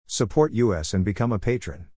Support us and become a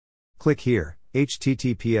patron. Click here,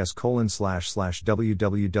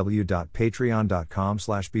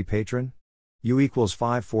 https://www.patreon.com/bepatron. U equals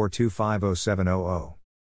 542507000.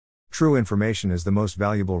 True information is the most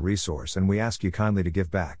valuable resource and we ask you kindly to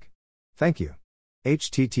give back. Thank you.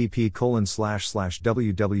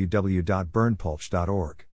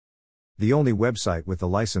 http://www.burnpulch.org. The only website with the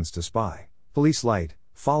license to spy. Police Light.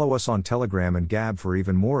 Follow us on Telegram and Gab for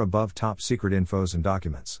even more above top secret infos and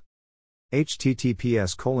documents.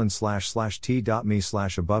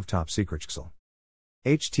 https://t.me/above top secretsxl.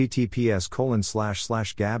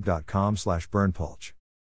 https://gab.com/burnpulch.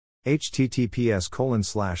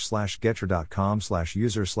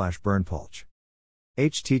 https://getter.com/user/burnpulch.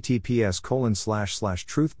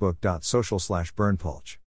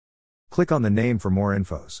 https://truthbook.social/burnpulch. Click on the name for more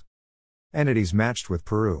infos. Entities matched with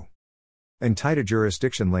Peru. Entita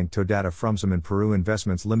jurisdiction link to data from some in Peru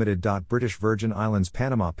Investments Limited. British Virgin Islands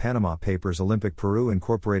Panama Panama Papers Olympic Peru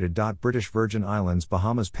Incorporated. British Virgin Islands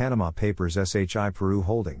Bahamas Panama Papers SHI Peru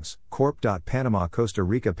Holdings Corp. Panama Costa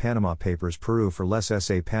Rica Panama Papers Peru for less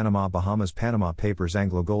SA Panama Bahamas Panama Papers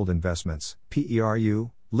Anglo Gold Investments PERU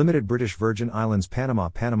Limited. British Virgin Islands Panama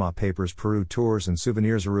Panama Papers Peru Tours and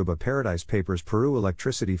Souvenirs Aruba Paradise Papers Peru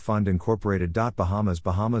Electricity Fund Incorporated.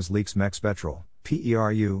 Bahamas Leaks Mex Petrol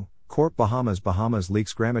PERU Corp. Bahamas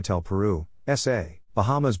Leaks Gramatel Peru, S.A.,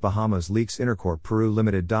 Bahamas Leaks Intercorp Peru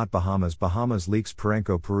Limited. Bahamas Leaks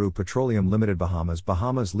Perenco Peru Petroleum Limited.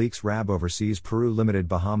 Bahamas Leaks RAB Overseas Peru Limited.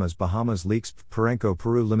 Bahamas Leaks Perenco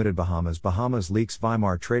Peru Limited. Bahamas Leaks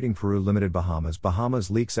Weimar Trading Peru Limited. Bahamas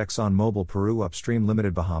Leaks Exxon Mobil Peru Upstream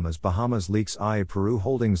Limited. Bahamas Leaks IA Peru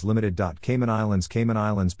Holdings Limited. Cayman Islands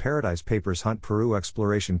Paradise Papers Hunt Peru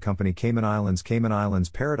Exploration Company Cayman Islands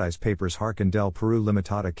Paradise Papers Harkandel Peru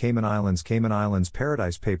Limitada Cayman Islands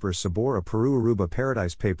Paradise Papers Sabora Peru Aruba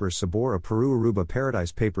Paradise Papers Sabora Peru Aruba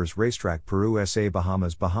Paradise Papers Racetrack Peru SA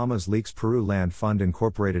Bahamas Leaks Peru Land Fund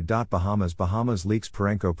Incorporated. Bahamas Leaks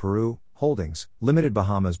Perenco Peru Holdings Limited.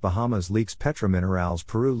 Bahamas Leaks Petra Minerals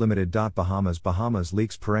Peru Limited. Bahamas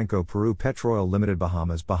Leaks Perenco Peru Petroil Limited.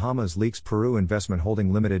 Bahamas Leaks Peru Investment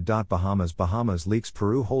Holding Limited. Bahamas Leaks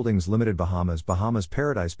Peru Holdings Limited. Bahamas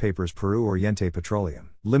Paradise Papers Peru Oriente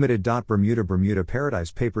Petroleum Limited. Bermuda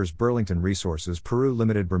Paradise Papers Burlington Resources Peru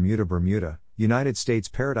Limited. Bermuda United States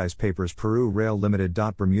Paradise Papers Peru Rail Limited.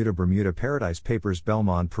 Bermuda Paradise Papers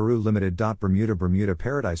Belmont Peru Limited. Bermuda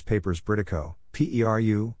Paradise Papers Britico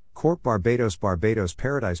PERU Corp. Barbados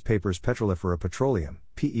Paradise Papers Petrolifera Petroleum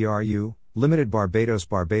PERU Limited. Barbados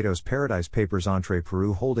Paradise Papers Entree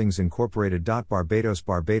Peru Holdings Incorporated. Barbados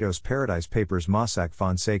Paradise Papers Mossack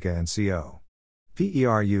Fonseca and Co.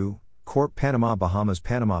 PERU Corp. Panama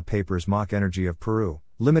Papers Mach Energy of Peru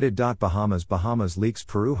Limited. Bahamas Leaks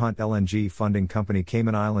Peru Hunt LNG Funding Company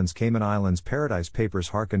Cayman Islands Paradise Papers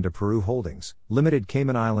Harken to Peru Holdings Limited.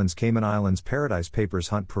 Cayman Islands Paradise Papers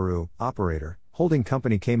Hunt Peru Operator Holding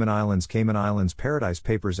Company Cayman Islands Paradise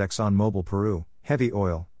Papers Exxon Mobil Peru Heavy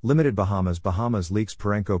Oil Limited. Bahamas Leaks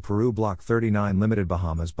Perenco Peru Block 39 Limited.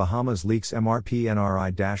 Bahamas Leaks MRP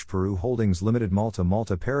NRI Peru Holdings Limited.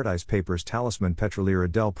 Malta Paradise Papers Talisman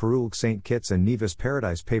Petrolera del Peru St. Kitts and Nevis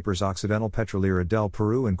Paradise Papers Occidental Petrolera del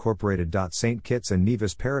Peru Incorporated. St. Kitts and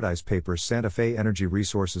Nevis Paradise Papers Santa Fe Energy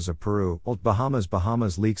Resources of Peru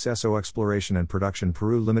Bahamas Leaks SO Exploration and Production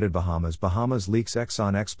Peru Limited. Bahamas Leaks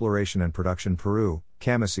Exxon Exploration and Production Peru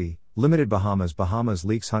Camasy Limited. Bahamas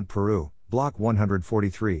Leaks Hunt Peru Block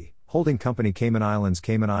 143, Holding Company Cayman Islands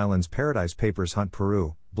Paradise Papers Hunt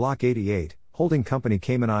Peru, Block 88, Holding Company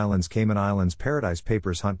Cayman Islands Paradise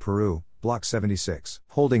Papers Hunt Peru, Block 76,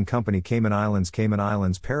 Holding Company Cayman Islands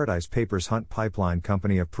Paradise Papers Hunt Pipeline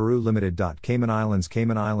Company of Peru Limited. Cayman Islands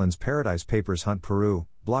Paradise Papers Hunt Peru,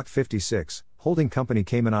 Block 56, Holding Company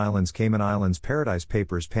Cayman Islands Paradise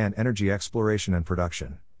Papers Pan Energy Exploration and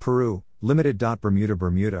Production, Peru, Limited.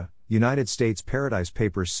 Bermuda, United States Paradise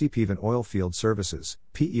Papers Seapeven Oilfield Services,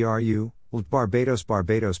 PERU, Barbados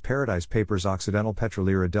Paradise Papers Occidental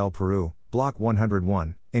Petrolera del Peru, Block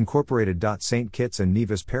 101, Incorporated. St. Kitts and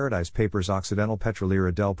Nevis Paradise Papers Occidental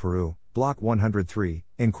Petrolera del Peru, Block 103,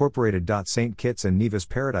 Incorporated. St. Kitts and Nevis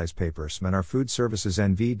Paradise Papers Manar Food Services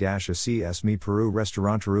NV-AC SME Peru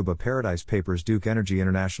Restaurant Aruba Paradise Papers Duke Energy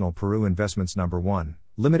International Peru Investments No. 1,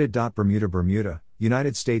 Limited. Bermuda,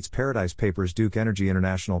 United States Paradise Papers Duke Energy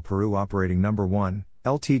International Peru Operating No. 1,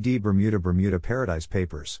 Ltd. Bermuda Paradise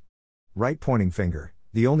Papers. Right pointing finger,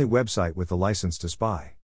 the only website with the license to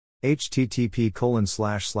spy.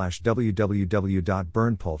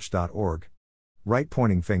 http://www.burnpulch.org. Right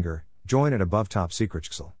pointing finger, join at above top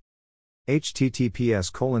secretsxl.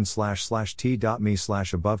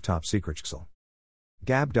 https://t.me/above top secretsxl.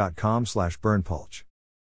 gab.com/burnpulch.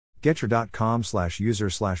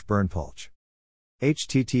 Getcher.com/user/burnpulch.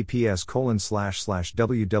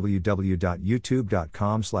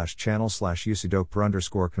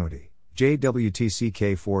 https://www.youtube.com/channel/usidokper_knuti,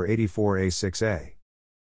 JWTCK484A6A.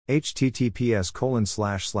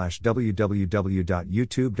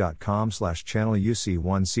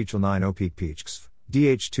 https://www.youtube.com/channel-UC1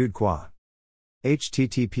 DH2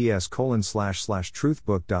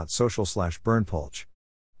 https://truthbook.social/burnpulch.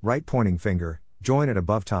 Right pointing finger, join at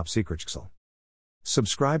above top secret.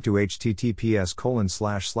 Subscribe to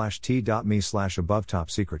https://t.me/above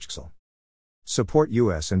top secret. Support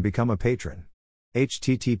us and become a patron.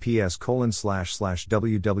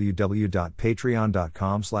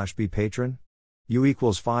 https://www.patreon.com/bepatron. U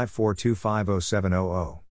equals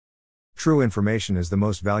 542507000. True information is the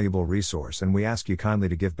most valuable resource and we ask you kindly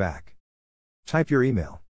to give back. Type your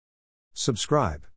email. Subscribe.